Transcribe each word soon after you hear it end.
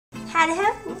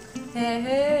Hello. Hey,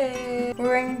 hey. We're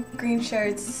wearing green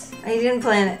shirts. I didn't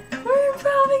plan it. We're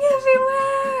improving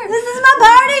everywhere. This is my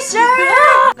party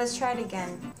shirt. Let's try it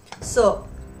again. So,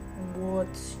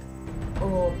 What's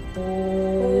oh,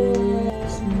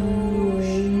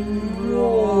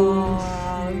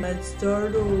 let's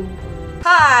start over.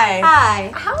 Hi.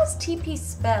 hi. How is TP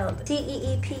spelled?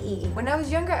 T-E-E-P-E. When I was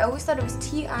younger, I always thought it was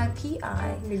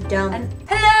T-I-P-I. You're dumb. And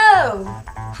hello.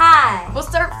 Hi. We'll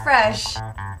start fresh.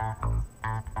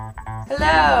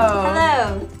 Hello.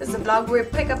 Hello. This is a vlog where we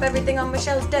pick up everything on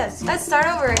Michelle's desk. Let's start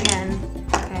over again.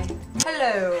 Okay.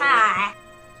 Hello. Hi.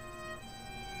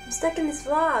 I'm stuck in this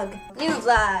vlog. New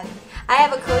vlog. I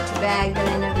have a Coach bag that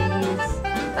I never use.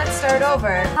 Let's start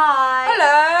over. Hi.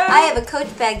 Hello. I have a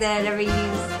Coach bag that I never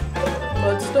use.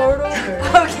 Let's start over.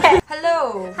 Okay.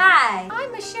 Hello. Hi.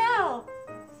 I'm Michelle.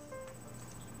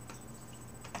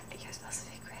 You're supposed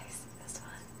to be Grace. This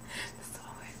one. This is the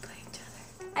one we're playing each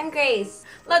other. I'm Grace.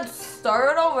 Let's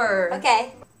start over.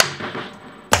 Okay.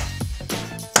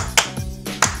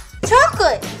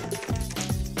 Chocolate.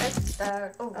 Let's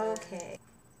start over. Okay.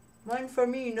 One for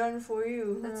me, none for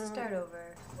you. Let's start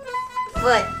over.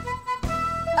 Foot.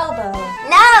 Elbow.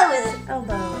 Nose.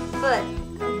 Elbow. Foot.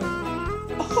 Elbow.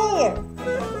 Hair.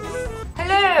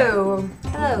 Hello.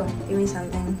 Hello. Give me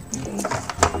something. Okay.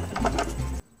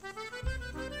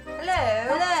 Hello.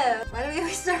 Hello. Why do we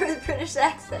always start with British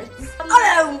accents?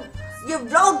 Hello. You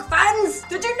vlog fans!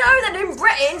 Did you know that in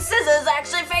Britain, scissors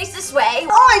actually face this way?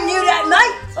 I knew that,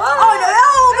 mate! I know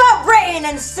all about Britain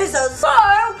and scissors! So,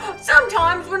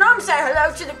 sometimes when I'm saying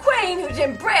hello to the Queen, who's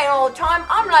in Britain all the time,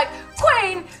 I'm like,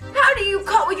 Queen, how do you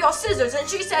cut with your scissors? And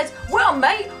she says, well,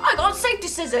 mate, I got safety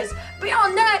scissors.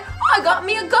 Beyond that, I got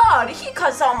me a guard. He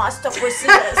cuts all my stuff with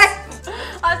scissors.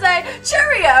 I say,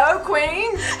 cheerio,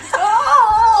 Queen.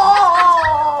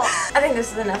 Oh! I think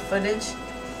this is enough footage.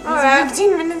 Alright.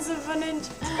 15 minutes of footage.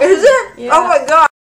 Is it? Yeah. Oh my god!